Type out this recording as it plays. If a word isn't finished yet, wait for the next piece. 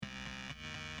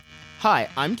Hi,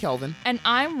 I'm Kelvin. And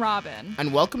I'm Robin.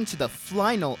 And welcome to the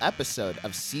final episode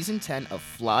of Season 10 of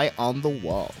Fly on the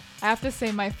Wall. I have to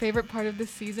say my favorite part of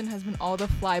this season has been all the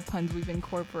fly puns we've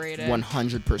incorporated.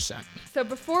 100%. So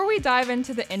before we dive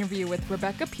into the interview with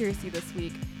Rebecca Pearcey this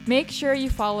week, make sure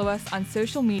you follow us on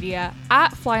social media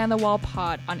at Fly on the Wall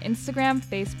Pod on Instagram,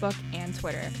 Facebook, and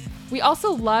Twitter. We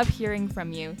also love hearing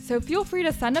from you, so feel free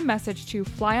to send a message to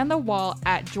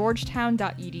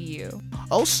flyonthewall@georgetown.edu.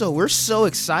 Also, we're so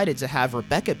excited to have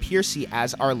Rebecca Pearcey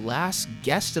as our last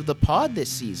guest of the pod this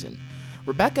season.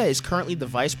 Rebecca is currently the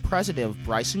vice president of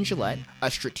Bryson Gillette, a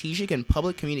strategic and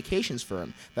public communications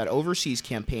firm that oversees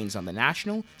campaigns on the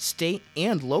national, state,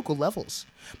 and local levels.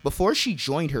 Before she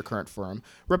joined her current firm,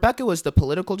 Rebecca was the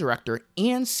political director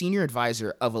and senior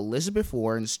advisor of Elizabeth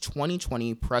Warren's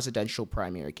 2020 presidential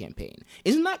primary campaign.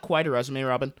 Isn't that quite a resume,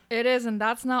 Robin? It is, and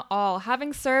that's not all.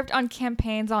 Having served on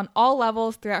campaigns on all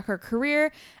levels throughout her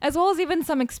career, as well as even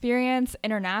some experience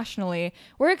internationally,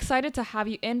 we're excited to have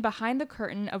you in behind the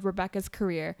curtain of Rebecca's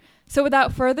career. So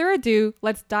without further ado,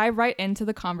 let's dive right into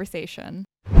the conversation.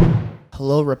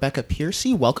 Hello, Rebecca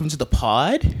Pearcey. Welcome to the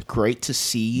pod. Great to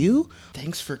see you.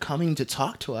 Thanks for coming to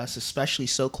talk to us, especially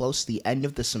so close to the end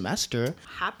of the semester.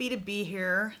 Happy to be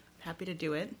here. Happy to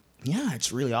do it. Yeah,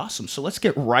 it's really awesome. So let's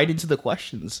get right into the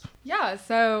questions. Yeah,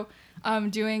 so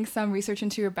doing some research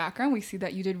into your background, we see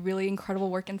that you did really incredible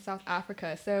work in South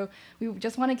Africa. So we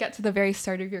just want to get to the very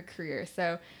start of your career.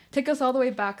 So take us all the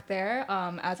way back there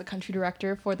as a country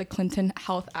director for the Clinton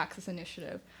Health Access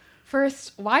Initiative.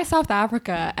 First, why South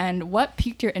Africa, and what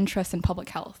piqued your interest in public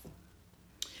health?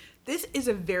 This is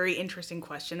a very interesting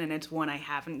question, and it's one I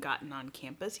haven't gotten on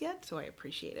campus yet, so I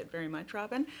appreciate it very much,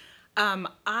 Robin.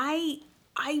 I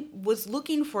was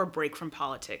looking for a break from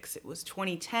politics. It was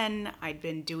 2010. I'd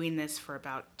been doing this for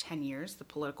about 10 years, the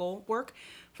political work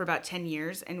for about 10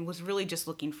 years, and was really just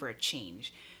looking for a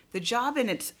change. The job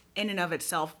in and of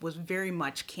itself was very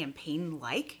much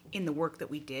campaign-like in the work that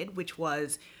we did, which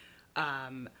was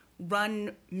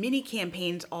run mini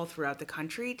campaigns all throughout the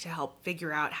country to help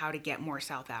figure out how to get more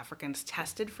South Africans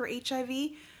tested for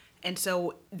HIV. And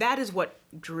so that is what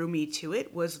drew me to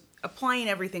it, was applying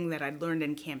everything that I'd learned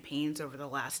in campaigns over the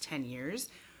last 10 years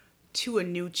to a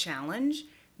new challenge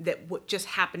that just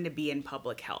happened to be in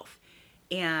public health.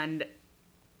 And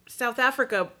South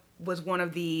Africa was one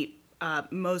of the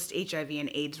most HIV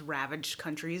and AIDS ravaged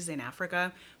countries in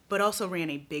Africa, but also ran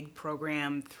a big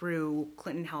program through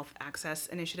Clinton Health Access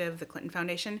Initiative, the Clinton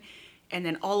Foundation, and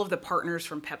then all of the partners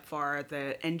from PEPFAR,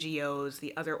 the NGOs,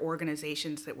 the other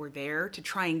organizations that were there to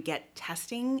try and get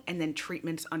testing and then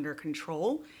treatments under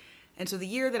control. And so the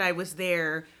year that I was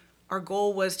there, our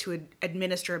goal was to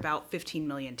administer about 15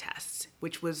 million tests,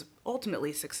 which was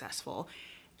ultimately successful.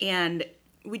 And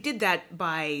we did that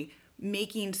by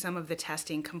making some of the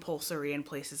testing compulsory in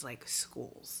places like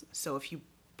schools. So if you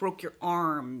broke your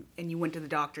arm and you went to the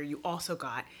doctor, you also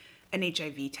got an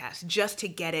HIV test just to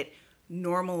get it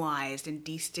normalized and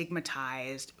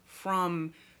destigmatized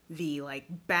from the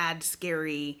bad,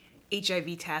 scary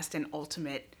HIV test and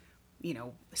ultimate,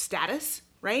 status,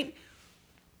 right?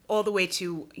 All the way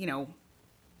to,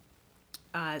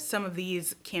 some of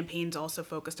these campaigns also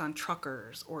focused on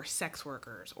truckers or sex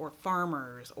workers or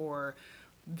farmers or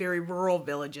very rural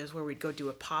villages where we'd go do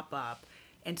a pop-up.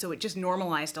 And so it just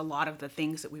normalized a lot of the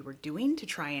things that we were doing to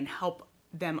try and help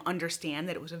them understand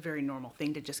that it was a very normal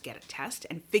thing to just get a test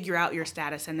and figure out your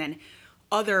status. And then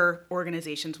other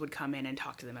organizations would come in and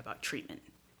talk to them about treatment.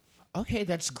 Okay,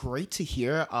 that's great to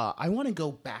hear. I want to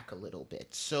go back a little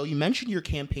bit. So you mentioned your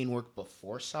campaign work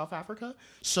before South Africa.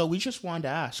 So we just wanted to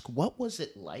ask, what was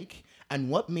it like and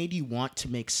what made you want to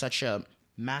make such a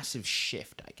massive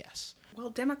shift, I guess? Well,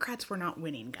 Democrats were not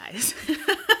winning, guys.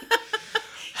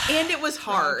 And it was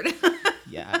hard.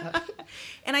 Yeah.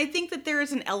 And I think that there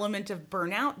is an element of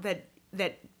burnout that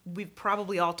we've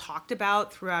probably all talked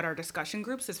about throughout our discussion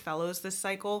groups as fellows this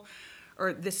cycle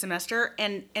or this semester.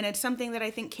 And it's something that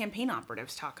I think campaign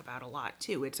operatives talk about a lot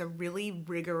too. It's a really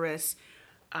rigorous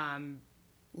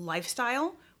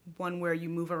lifestyle, one where you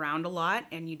move around a lot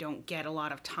and you don't get a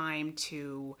lot of time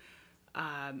to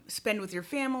spend with your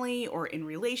family or in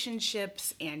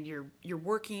relationships, and you're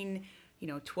working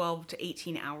 12 to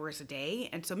 18 hours a day.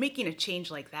 And so making a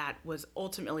change like that was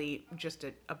ultimately just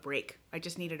a break. I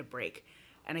just needed a break.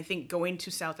 And I think going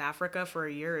to South Africa for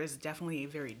a year is definitely a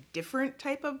very different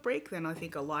type of break than I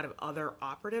think a lot of other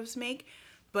operatives make.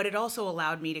 But it also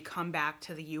allowed me to come back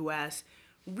to the U.S.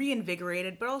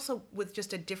 reinvigorated, but also with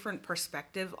just a different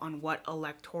perspective on what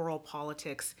electoral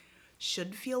politics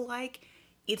should feel like.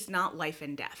 It's not life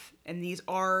and death. And these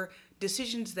are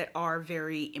decisions that are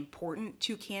very important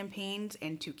to campaigns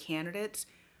and to candidates,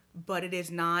 but it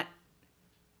is not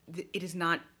it is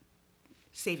not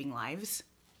saving lives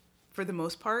for the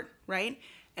most part, right?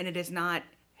 And it is not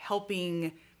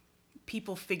helping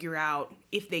people figure out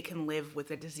if they can live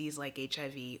with a disease like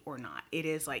HIV or not. It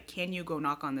is like, can you go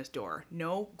knock on this door?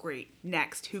 No? Great.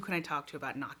 Next, who can I talk to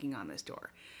about knocking on this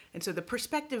door? And so the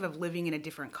perspective of living in a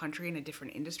different country, in a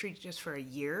different industry just for a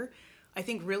year, I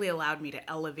think really allowed me to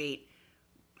elevate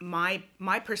my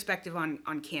perspective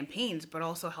on campaigns, but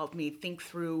also helped me think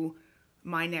through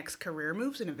my next career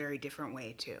moves in a very different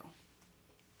way too.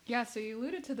 Yeah, so you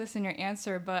alluded to this in your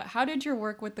answer, but how did your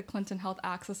work with the Clinton Health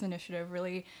Access Initiative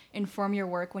really inform your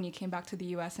work when you came back to the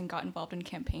US and got involved in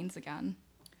campaigns again?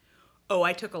 Oh,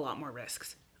 I took a lot more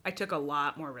risks. I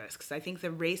think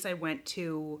the race I went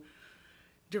to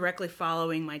directly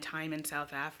following my time in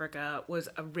South Africa was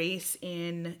a race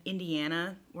in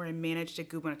Indiana where I managed a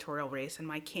gubernatorial race, and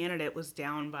my candidate was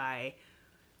down by,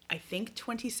 I think,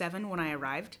 27 when I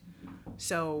arrived.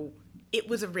 So it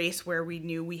was a race where we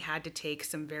knew we had to take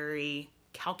some very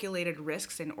calculated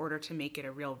risks in order to make it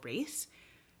a real race.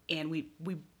 And we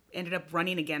ended up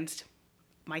running against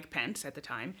Mike Pence at the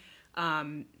time,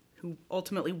 who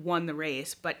ultimately won the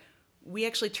race. But we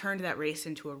actually turned that race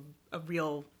into a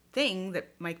real thing that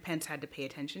Mike Pence had to pay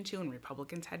attention to and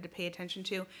Republicans had to pay attention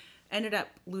to. Ended up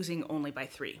losing only by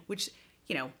 3, which,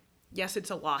 yes, it's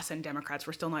a loss, and Democrats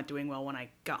were still not doing well when I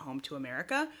got home to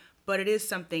America. But it is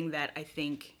something that I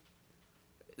think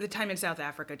the time in South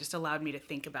Africa just allowed me to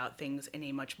think about things in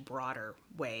a much broader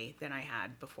way than I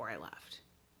had before I left.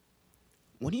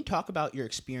 When you talk about your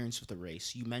experience with the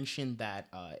race, you mentioned that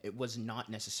it was not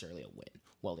necessarily a win.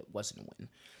 Well, it wasn't a win.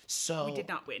 So we did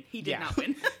not win. He did not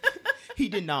win. He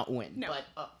did not win. No.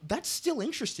 But that's still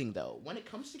interesting, though. When it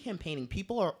comes to campaigning,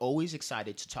 people are always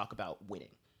excited to talk about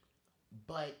winning.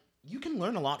 But you can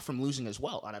learn a lot from losing as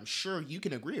well. And I'm sure you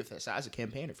can agree with this as a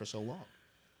campaigner for so long.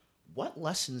 What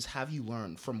lessons have you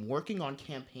learned from working on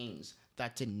campaigns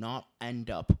that did not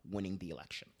end up winning the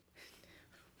election?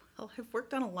 Well, I've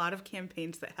worked on a lot of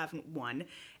campaigns that haven't won.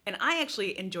 And I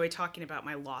actually enjoy talking about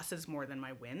my losses more than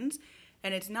my wins.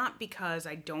 And it's not because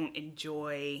I don't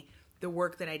enjoy the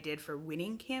work that I did for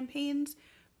winning campaigns,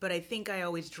 but I think I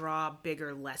always draw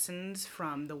bigger lessons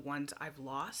from the ones I've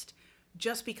lost,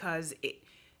 just because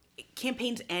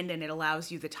campaigns end and it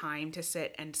allows you the time to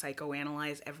sit and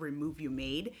psychoanalyze every move you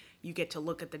made. You get to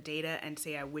look at the data and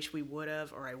say, I wish we would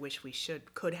have, or I wish we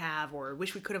could have, or I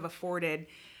wish we could have afforded.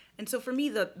 And so for me,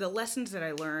 the lessons that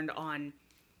I learned on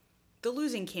the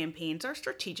losing campaigns are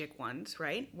strategic ones,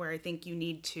 right? Where I think you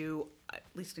need to, at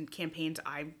least in campaigns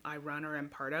I run or am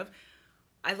part of,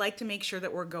 I like to make sure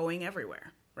that we're going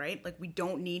everywhere, right? Like, we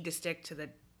don't need to stick to the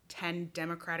 10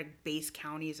 Democratic base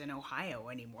counties in Ohio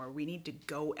anymore. We need to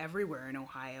go everywhere in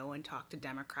Ohio and talk to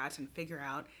Democrats and figure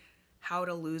out how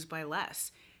to lose by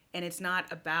less. And it's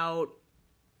not about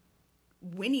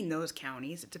winning those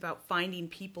counties. It's about finding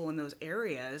people in those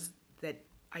areas that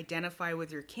identify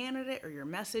with your candidate or your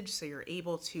message, so you're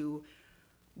able to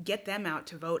get them out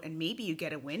to vote, and maybe you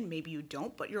get a win, maybe you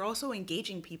don't, but you're also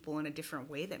engaging people in a different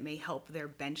way that may help their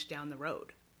bench down the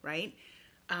road, right?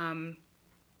 Another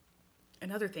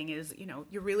thing is,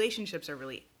 your relationships are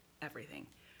really everything.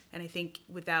 And I think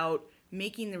without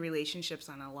making the relationships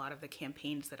on a lot of the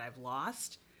campaigns that I've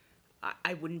lost,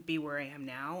 I wouldn't be where I am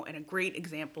now. And a great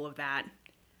example of that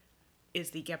is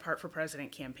the Gephardt for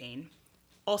President campaign.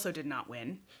 Also did not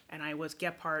win, and I was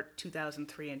Gephardt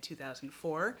 2003 and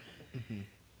 2004.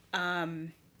 Mm-hmm.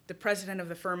 The president of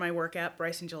the firm I work at,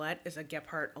 Bryson Gillette, is a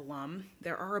Gephardt alum.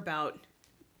 There are about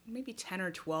maybe 10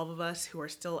 or 12 of us who are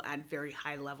still at very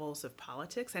high levels of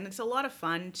politics, and it's a lot of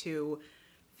fun to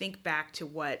think back to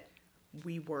what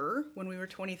we were when we were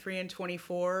 23 and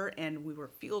 24, and we were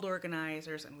field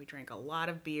organizers, and we drank a lot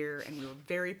of beer, and we were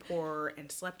very poor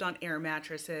and slept on air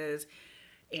mattresses,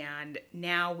 and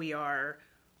now we are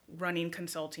running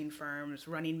consulting firms,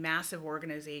 running massive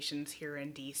organizations here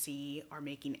in DC, are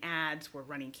making ads, we're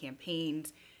running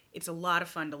campaigns. It's a lot of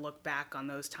fun to look back on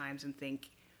those times and think,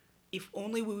 if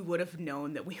only we would have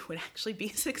known that we would actually be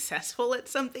successful at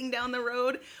something down the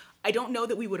road. I don't know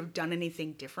that we would have done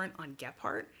anything different on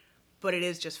Gephardt, but it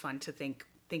is just fun to think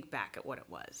back at what it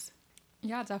was.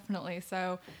 Yeah, definitely.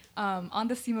 So on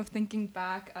the theme of thinking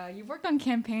back, you've worked on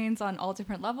campaigns on all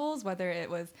different levels, whether it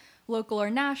was local or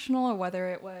national, or whether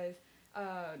it was,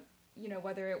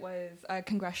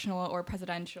 congressional or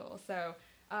presidential. So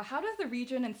how does the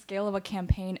region and scale of a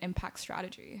campaign impact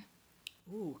strategy?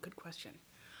 Ooh, good question.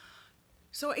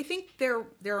 So I think there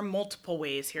are multiple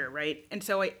ways here, right? And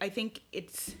so I think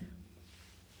it's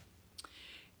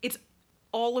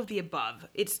all of the above.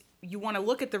 You want to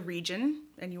look at the region,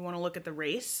 and you want to look at the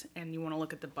race, and you want to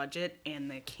look at the budget and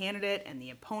the candidate and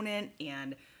the opponent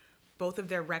and both of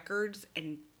their records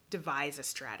and devise a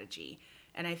strategy.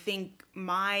 And I think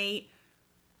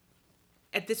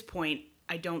at this point,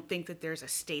 I don't think that there's a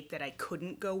state that I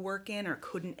couldn't go work in or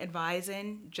couldn't advise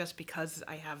in just because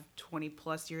I have 20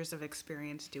 plus years of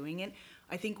experience doing it.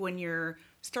 I think when you're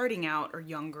starting out or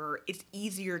younger, it's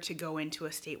easier to go into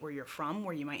a state where you're from,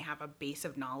 where you might have a base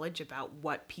of knowledge about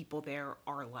what people there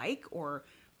are like, or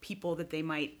people that they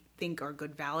might think are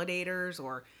good validators,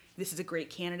 or this is a great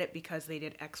candidate because they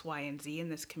did X, Y, and Z in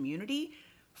this community.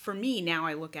 For me, now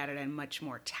I look at it in a much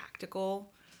more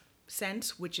tactical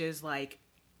sense, which is like,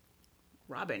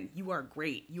 Robin, you are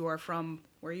great. You are from,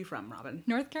 where are you from, Robin?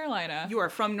 North Carolina. You are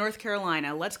from North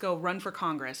Carolina. Let's go run for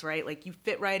Congress, right? Like, you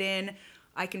fit right in.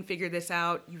 I can figure this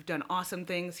out. You've done awesome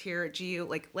things here at GU.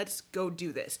 Like, let's go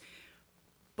do this.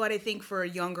 But I think for a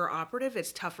younger operative,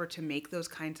 it's tougher to make those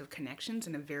kinds of connections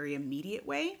in a very immediate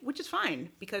way, which is fine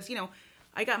because,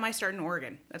 I got my start in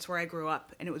Oregon. That's where I grew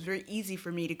up. And it was very easy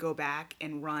for me to go back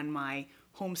and run my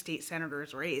home state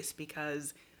senator's race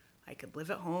because I could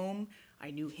live at home.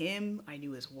 I knew him. I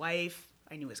knew his wife.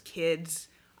 I knew his kids.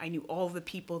 I knew all the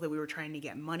people that we were trying to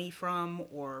get money from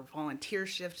or volunteer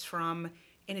shifts from.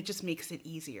 And it just makes it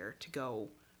easier to go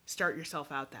start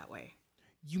yourself out that way.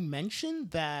 You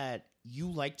mentioned that you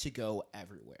like to go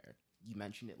everywhere. You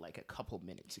mentioned it like a couple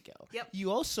minutes ago. Yep.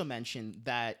 You also mentioned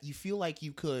that you feel like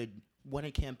you could win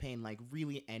a campaign like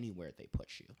really anywhere they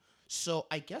put you. So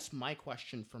I guess my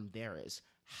question from there is,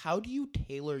 how do you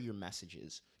tailor your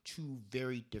messages to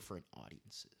very different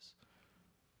audiences?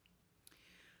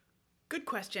 Good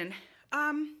question.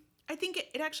 I think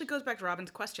it actually goes back to Robin's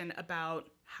question about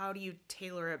how do you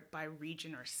tailor it by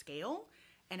region or scale?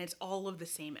 And it's all of the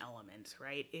same elements,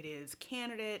 right? It is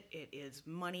candidate, it is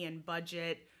money and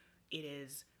budget, it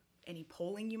is any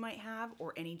polling you might have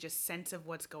or any just sense of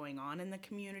what's going on in the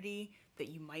community that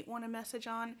you might want to message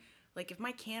on. Like if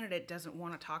my candidate doesn't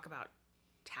want to talk about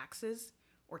taxes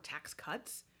or tax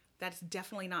cuts, that's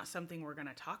definitely not something we're going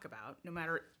to talk about, no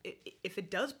matter if it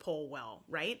does poll well,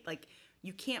 right? Like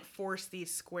you can't force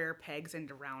these square pegs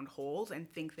into round holes and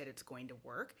think that it's going to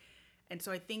work. And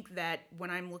so I think that when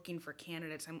I'm looking for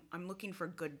candidates, I'm looking for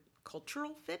good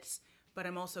cultural fits, but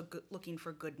I'm also looking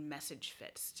for good message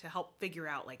fits to help figure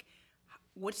out like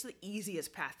what's the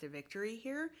easiest path to victory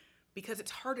here, because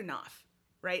it's hard enough,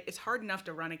 right? It's hard enough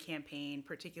to run a campaign,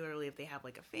 particularly if they have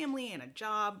like a family and a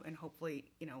job, and hopefully,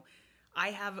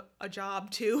 I have a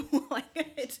job too. Like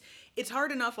it's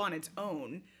hard enough on its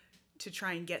own to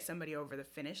try and get somebody over the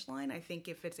finish line. I think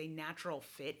if it's a natural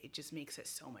fit, it just makes it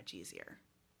so much easier.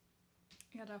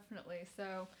 Yeah, definitely.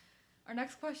 So our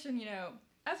next question,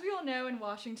 as we all know, in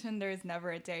Washington, there's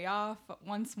never a day off.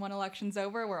 Once one election's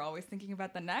over, we're always thinking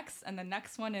about the next. And the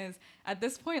next one is, at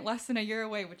this point, less than a year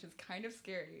away, which is kind of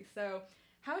scary. So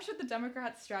how should the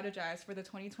Democrats strategize for the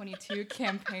 2022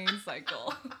 campaign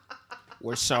cycle?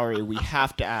 We're sorry, we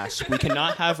have to ask. We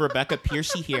cannot have Rebecca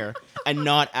Pearcey here and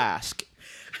not ask.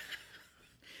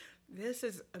 This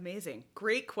is amazing.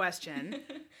 Great question.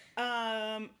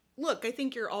 Look, I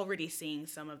think you're already seeing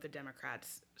some of the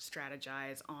Democrats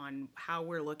strategize on how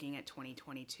we're looking at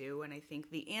 2022. And I think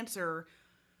the answer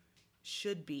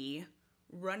should be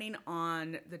running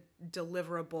on the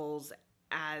deliverables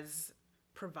as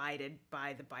provided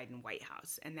by the Biden White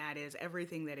House. And that is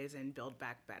everything that is in Build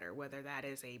Back Better, whether that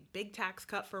is a big tax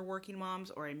cut for working moms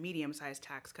or a medium-sized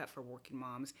tax cut for working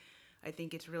moms. I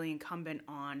think it's really incumbent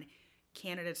on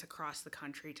candidates across the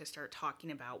country to start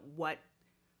talking about what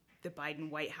the Biden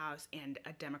White House and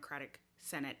a Democratic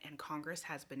Senate and Congress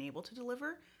has been able to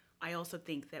deliver. I also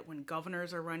think that when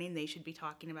governors are running, they should be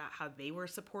talking about how they were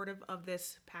supportive of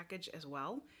this package as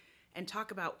well, and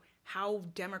talk about how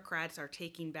Democrats are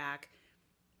taking back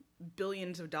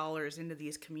billions of dollars into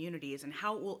these communities and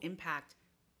how it will impact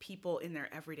people in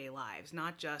their everyday lives.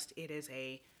 Not just it is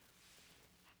a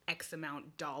X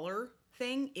amount dollar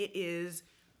thing. It is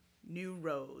new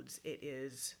roads. It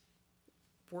is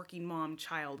working mom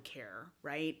child care,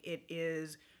 right? It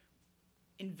is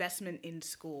investment in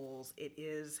schools. It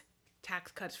is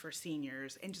tax cuts for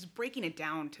seniors. And just breaking it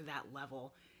down to that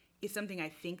level is something I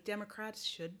think Democrats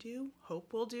should do,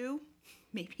 hope will do,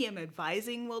 maybe I'm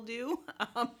advising will do.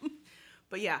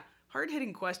 But yeah,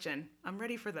 hard-hitting question. I'm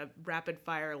ready for the rapid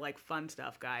fire, fun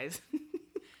stuff, guys.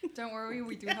 Don't worry,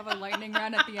 we do have a lightning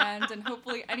round at the end, and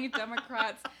hopefully any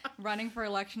Democrats running for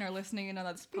election or listening in on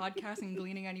this podcast and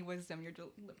gleaning any wisdom you're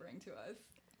delivering to us.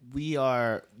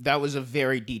 That was a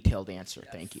very detailed answer,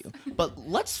 Yes. Thank you. But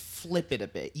let's flip it a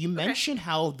bit. You mentioned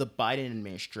how the Biden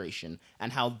administration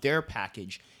and how their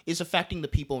package is affecting the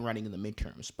people running in the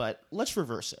midterms, but let's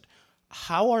reverse it.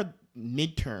 How are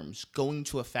midterms going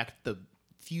to affect the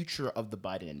future of the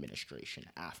Biden administration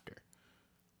after?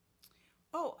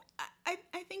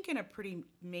 think in a pretty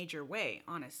major way,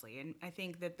 honestly. And I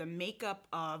think that the makeup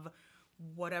of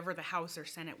whatever the House or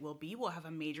Senate will have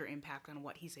a major impact on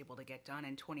what he's able to get done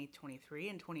in 2023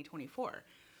 and 2024,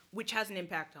 which has an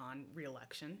impact on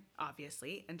re-election,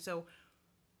 obviously. And so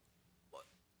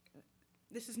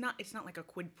it's not like a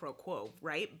quid pro quo,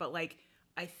 right? But like,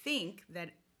 I think that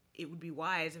it would be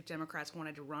wise if Democrats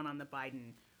wanted to run on the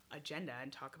Biden agenda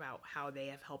and talk about how they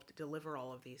have helped deliver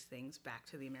all of these things back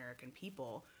to the American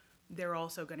people. They're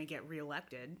also going to get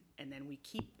reelected, and then we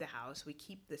keep the House, we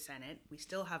keep the Senate, we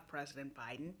still have President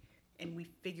Biden, and we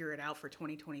figure it out for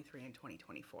 2023 and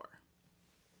 2024.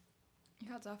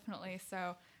 Yeah, definitely.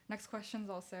 So next question is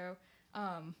also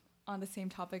on the same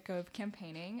topic of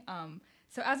campaigning.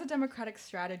 So as a Democratic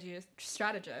strategist,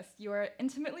 you are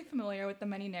intimately familiar with the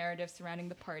many narratives surrounding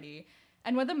the party.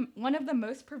 And one of the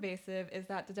most pervasive is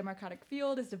that the Democratic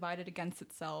field is divided against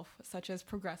itself, such as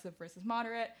progressive versus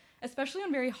moderate, especially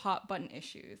on very hot-button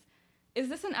issues. Is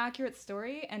this an accurate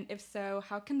story? And if so,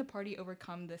 how can the party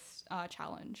overcome this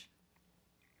challenge?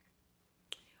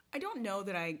 I don't know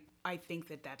that I think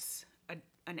that that's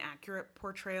an accurate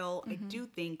portrayal. I do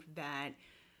think that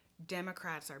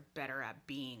Democrats are better at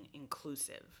being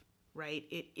inclusive, right?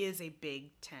 It is a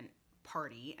big tent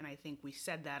party, and I think we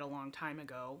said that a long time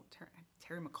ago.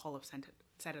 Terry McAuliffe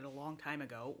said it a long time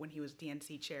ago when he was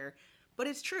DNC chair, but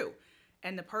it's true.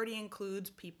 And the party includes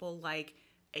people like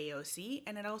AOC,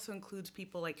 and it also includes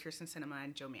people like Kirsten Sinema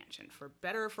and Joe Manchin. For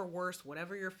better or for worse,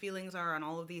 whatever your feelings are on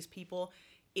all of these people,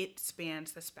 it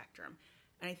spans the spectrum.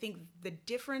 And I think the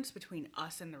difference between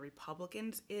us and the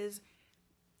Republicans is,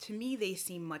 to me, they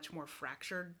seem much more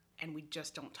fractured, and we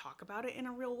just don't talk about it in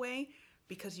a real way,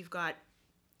 because you've got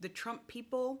the Trump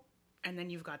people and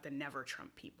then you've got the never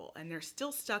Trump people, and they're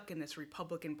still stuck in this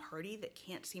Republican Party that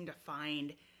can't seem to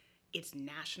find its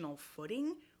national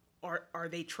footing. Are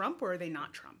they Trump or are they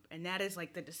not Trump? And that is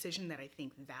like the decision that I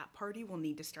think that party will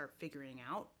need to start figuring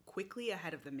out quickly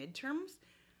ahead of the midterms,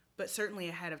 but certainly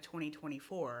ahead of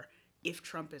 2024 if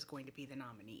Trump is going to be the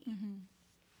nominee. Mm-hmm.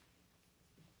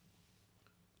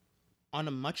 On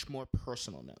a much more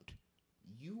personal note,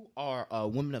 you are a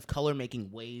woman of color making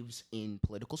waves in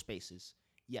political spaces,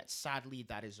 yet sadly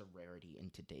that is a rarity in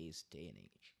today's day and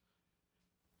age.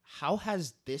 How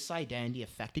has this identity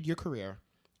affected your career,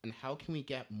 and how can we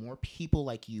get more people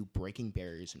like you breaking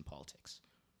barriers in politics?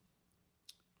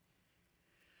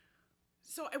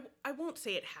 So I won't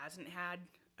say it hasn't had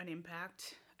an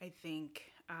impact. I think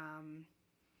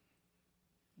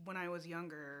when I was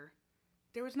younger,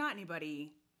 there was not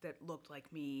anybody that looked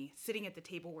like me sitting at the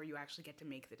table where you actually get to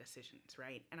make the decisions,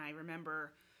 right? And I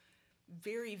remember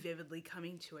very vividly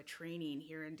coming to a training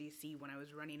here in DC when I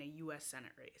was running a US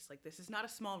Senate race. Like, this is not a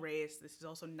small race. This is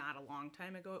also not a long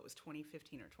time ago. It was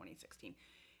 2015 or 2016.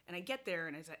 And I get there,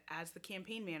 and as the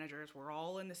campaign managers, we're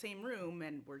all in the same room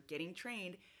and we're getting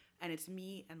trained, and it's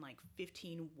me and like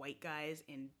 15 white guys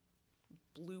in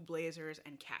blue blazers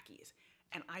and khakis.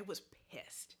 And I was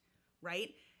pissed, right?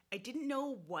 I didn't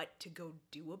know what to go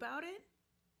do about it.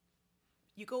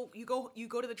 You go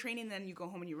to the training, then you go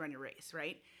home and you run your race,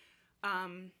 right?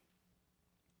 And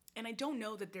I don't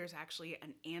know that there's actually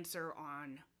an answer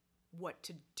on what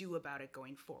to do about it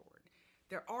going forward.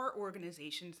 There are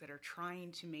organizations that are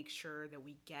trying to make sure that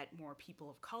we get more people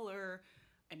of color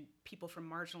and people from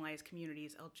marginalized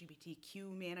communities,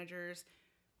 LGBTQ managers,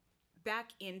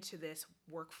 back into this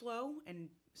workflow and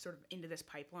sort of into this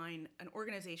pipeline. An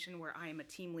organization where I am a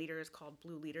team leader is called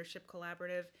Blue Leadership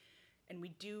Collaborative, and we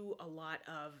do a lot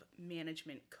of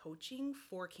management coaching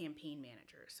for campaign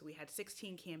managers. So we had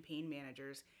 16 campaign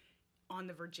managers on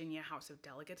the Virginia House of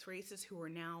Delegates races who are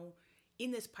now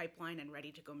in this pipeline and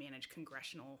ready to go manage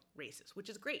congressional races, which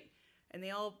is great. And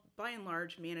they all, by and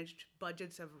large, managed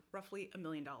budgets of roughly $1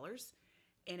 million.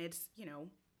 And it's,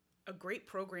 a great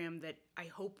program that I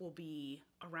hope will be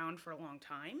around for a long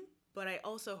time, but I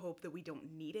also hope that we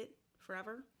don't need it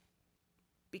forever,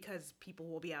 because people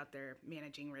will be out there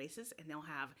managing races and they'll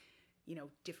have,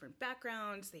 different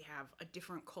backgrounds. They have a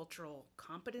different cultural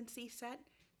competency set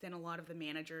than a lot of the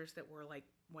managers that were like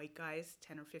white guys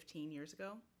 10 or 15 years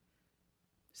ago.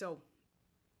 So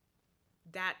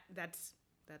that's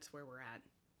where we're at.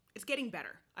 It's getting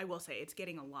better. I will say it's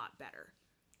getting a lot better.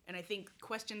 And I think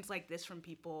questions like this from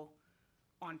people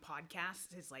on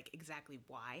podcasts is like exactly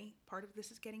why part of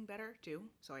this is getting better too.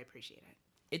 So I appreciate it.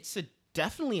 It's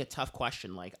definitely a tough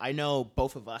question. Like, I know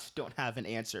both of us don't have an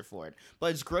answer for it,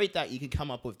 but it's great that you can come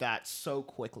up with that so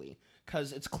quickly,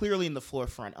 because it's clearly in the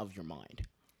forefront of your mind.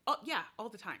 Oh yeah, all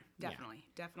the time. Definitely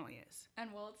is.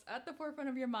 And while it's at the forefront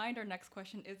of your mind, our next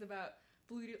question is about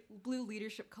Blue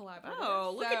Leadership Collaborative.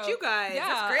 Oh, look at you guys.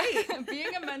 Yeah, That's great.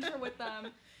 Being a mentor with them,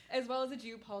 as well as a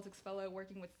geopolitics fellow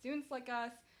working with students like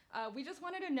us, we just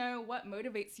wanted to know what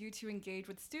motivates you to engage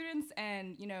with students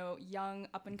and, young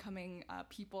up-and-coming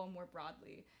people more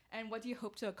broadly. And what do you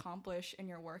hope to accomplish in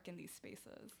your work in these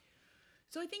spaces?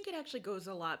 So I think it actually goes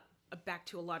a lot back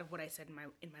to a lot of what I said in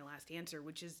my last answer,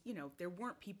 which is, there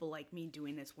weren't people like me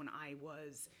doing this when I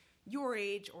was your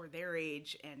age or their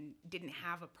age and didn't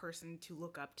have a person to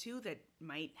look up to that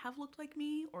might have looked like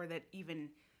me, or that even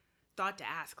thought to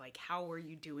ask, like, how are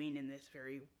you doing in this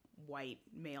very white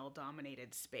male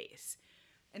dominated space?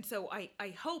 And so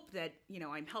I hope that,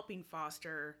 I'm helping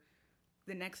foster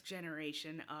the next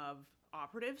generation of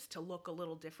operatives to look a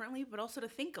little differently, but also to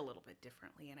think a little bit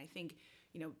differently. And I think,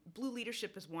 Blue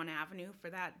Leadership is one avenue for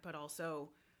that, but also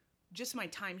just my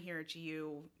time here at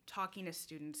GU, talking to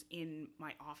students in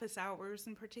my office hours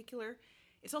in particular,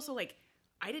 it's also like,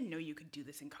 I didn't know you could do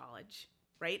this in college,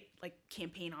 right? Like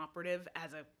campaign operative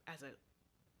as a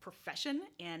profession.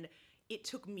 And it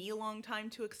took me a long time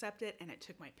to accept it, and it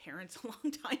took my parents a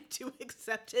long time to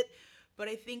accept it. But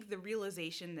I think the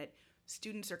realization that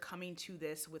students are coming to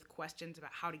this with questions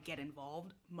about how to get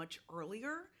involved much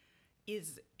earlier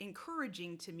is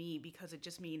encouraging to me, because it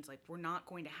just means like we're not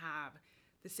going to have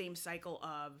the same cycle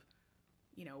of,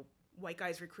 white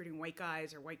guys recruiting white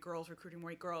guys or white girls recruiting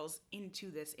white girls into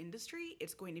this industry.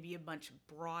 It's going to be a much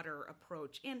broader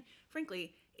approach. And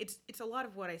frankly, it's a lot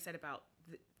of what I said about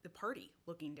the party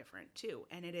looking different too.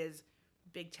 And it is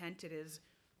Big Tent, it is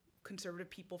conservative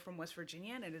people from West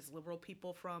Virginia, and it is liberal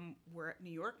people from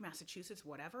New York, Massachusetts,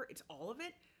 whatever. It's all of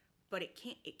it, but it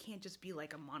can't just be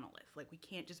like a monolith. Like, we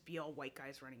can't just be all white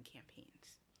guys running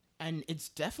campaigns. And it's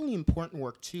definitely important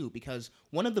work, too, because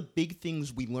one of the big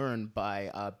things we learned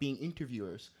by being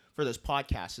interviewers for this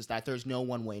podcast is that there's no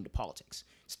one way into politics.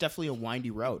 It's definitely a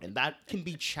windy road, and that can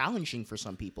be challenging for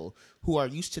some people who are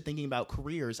used to thinking about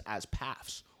careers as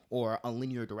paths or a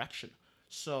linear direction.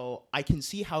 So I can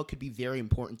see how it could be very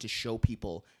important to show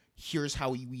people, here's how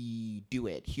we do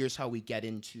it, here's how we get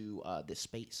into this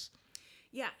space.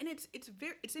 Yeah, and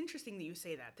it's interesting that you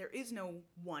say that. There is no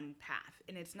one path,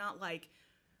 and it's not like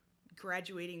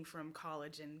graduating from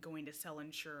college and going to sell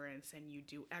insurance and you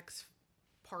do X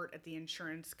part at the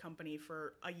insurance company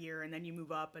for a year and then you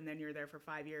move up and then you're there for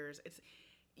 5 years.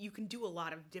 You can do a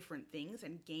lot of different things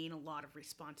and gain a lot of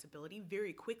responsibility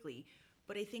very quickly,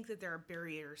 but I think that there are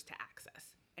barriers to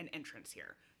access and entrance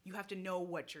here. You have to know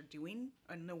what you're doing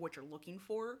and know what you're looking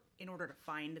for in order to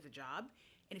find the job.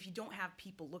 And if you don't have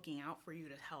people looking out for you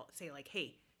to help say like,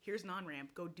 hey, here's an on-ramp,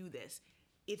 go do this,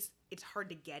 it's hard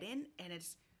to get in, and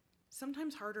it's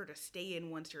sometimes harder to stay in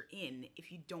once you're in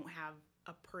if you don't have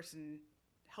a person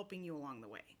helping you along the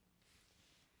way.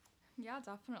 Yeah,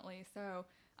 definitely. So,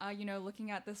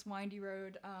 looking at this windy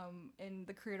road in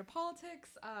the career to politics,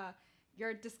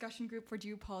 your discussion group for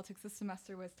geopolitics this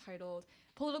semester was titled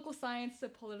Political Science to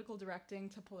Political Directing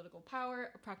to Political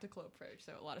Power, a Practical Approach.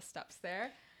 So a lot of steps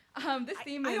there. This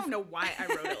theme I don't know why I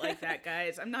wrote it like that,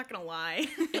 guys. I'm not going to lie.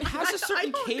 It has a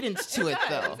certain cadence to it,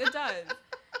 though. It does.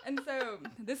 And so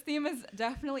this theme is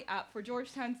definitely apt for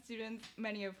Georgetown students,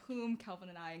 many of whom, Kelvin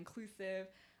and I inclusive,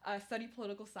 study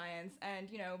political science and,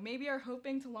 maybe are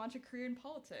hoping to launch a career in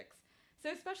politics.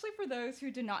 So especially for those who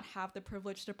did not have the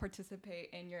privilege to participate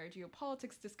in your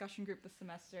geopolitics discussion group this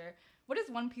semester, what is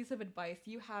one piece of advice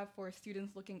you have for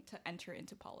students looking to enter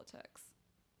into politics?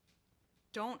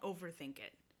 Don't overthink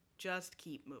it. Just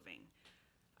keep moving.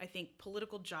 I think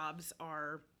political jobs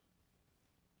are...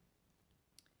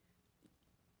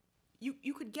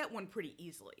 You could get one pretty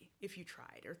easily if you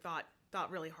tried or thought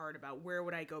really hard about where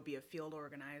would I go be a field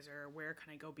organizer, where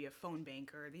can I go be a phone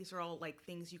banker. These are all like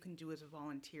things you can do as a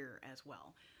volunteer as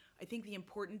well. I think the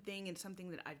important thing, and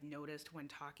something that I've noticed when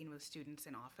talking with students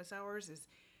in office hours, is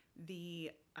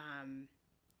the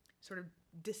sort of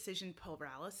decision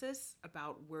paralysis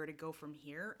about where to go from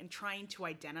here and trying to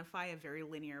identify a very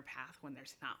linear path when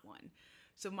there's not one.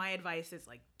 So my advice is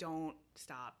like, don't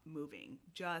stop moving.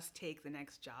 Just take the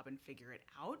next job and figure it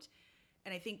out.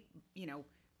 And I think,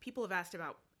 people have asked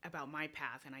about my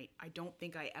path, and I don't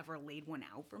think I ever laid one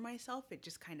out for myself. It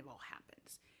just kind of all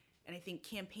happens. And I think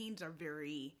campaigns are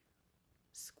very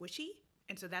squishy.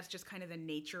 And so that's just kind of the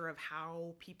nature of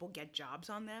how people get jobs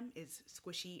on them, is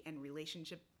squishy and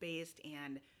relationship-based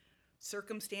and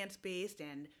circumstance-based,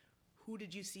 and who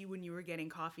did you see when you were getting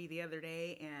coffee the other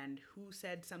day, and who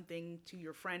said something to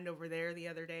your friend over there the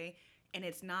other day. And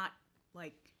it's not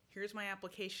like, here's my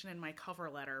application and my cover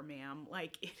letter, ma'am.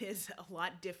 Like, it is a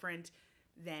lot different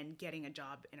than getting a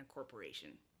job in a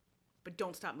corporation. But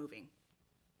don't stop moving.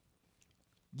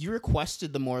 You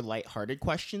requested the more lighthearted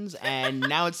questions, and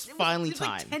now it's finally it was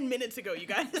time. Like 10 minutes ago, you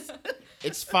guys.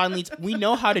 It's finally we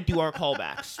know how to do our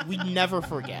callbacks. We never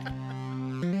forget.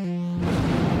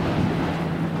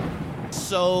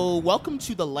 So, welcome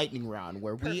to the lightning round,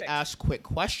 where we ask quick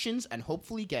questions and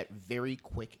hopefully get very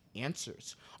quick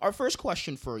answers. Our first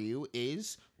question for you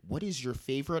is, what is your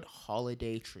favorite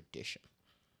holiday tradition?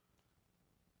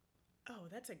 Oh,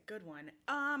 that's a good one.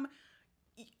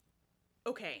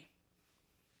 Okay.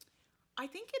 I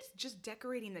think it's just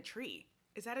decorating the tree.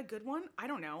 Is that a good one? I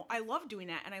don't know. I love doing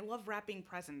that, and I love wrapping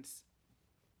presents.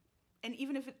 And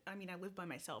even if I live by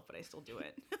myself, but I still do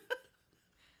it.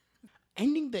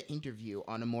 Ending the interview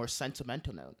on a more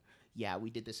sentimental note. Yeah, we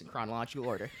did this in chronological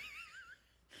order.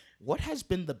 What has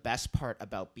been the best part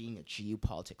about being a GU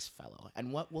Politics Fellow,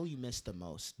 and what will you miss the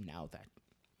most now that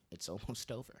it's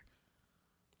almost over?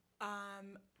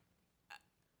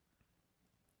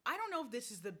 I don't know if this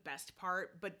is the best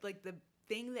part, but like the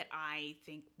thing that I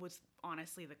think was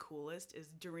honestly the coolest is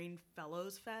during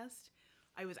Fellows Fest,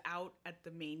 I was out at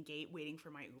the main gate waiting for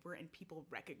my Uber, and people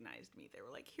recognized me. They were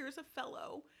like, "Here's a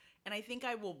fellow," and I think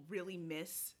I will really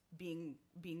miss being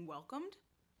welcomed.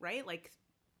 Right? Like,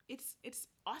 it's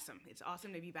awesome. It's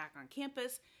awesome to be back on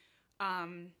campus.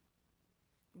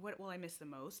 What will I miss the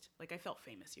most? Like, I felt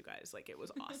famous, you guys. Like, it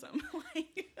was awesome.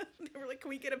 Like, they were like, "Can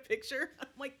we get a picture?" I'm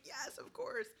like, "Yes, of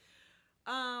course."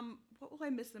 What will I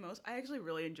miss the most? I actually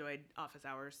really enjoyed office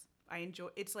hours.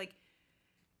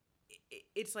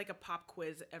 It's like a pop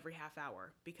quiz every half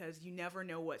hour, because you never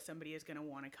know what somebody is going to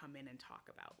want to come in and talk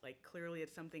about. Like, clearly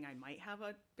it's something I might have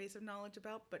a base of knowledge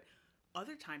about, but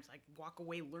other times I walk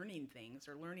away learning things,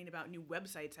 or learning about new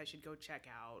websites I should go check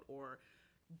out, or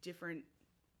different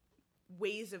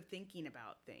ways of thinking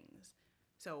about things.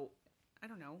 So, I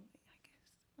don't know. I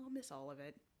guess I'll miss all of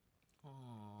it.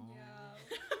 Aww. Yeah.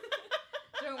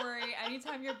 Don't worry.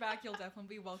 Anytime you're back, you'll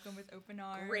definitely be welcome with open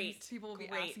arms. Great. People will be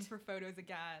asking for photos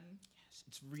again. Yes,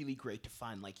 it's really great to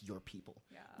find, like, your people.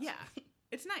 Yeah.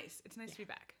 It's nice. It's nice to be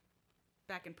back.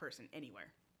 Back in person,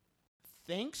 anywhere.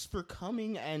 Thanks for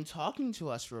coming and talking to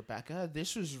us, Rebecca.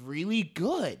 This was really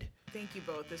good. Thank you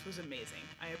both. This was amazing.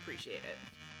 I appreciate it.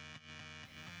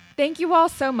 Thank you all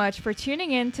so much for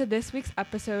tuning in to this week's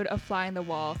episode of Flying the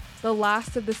Wall, the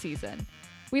last of the season.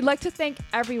 We'd like to thank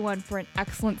everyone for an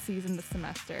excellent season this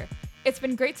semester. It's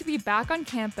been great to be back on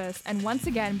campus and once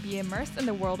again be immersed in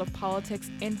the world of politics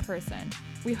in person.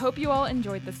 We hope you all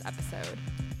enjoyed this episode.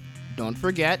 Don't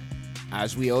forget,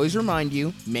 as we always remind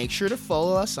you, make sure to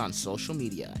follow us on social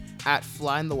media at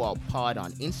Flying the Wall Pod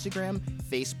on Instagram,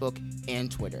 Facebook, and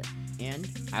Twitter. And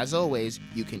as always,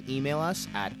 you can email us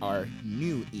at our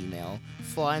new email,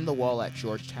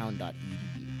 flyingthewall@georgetown.edu.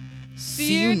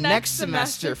 See you next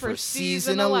semester for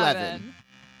season 11.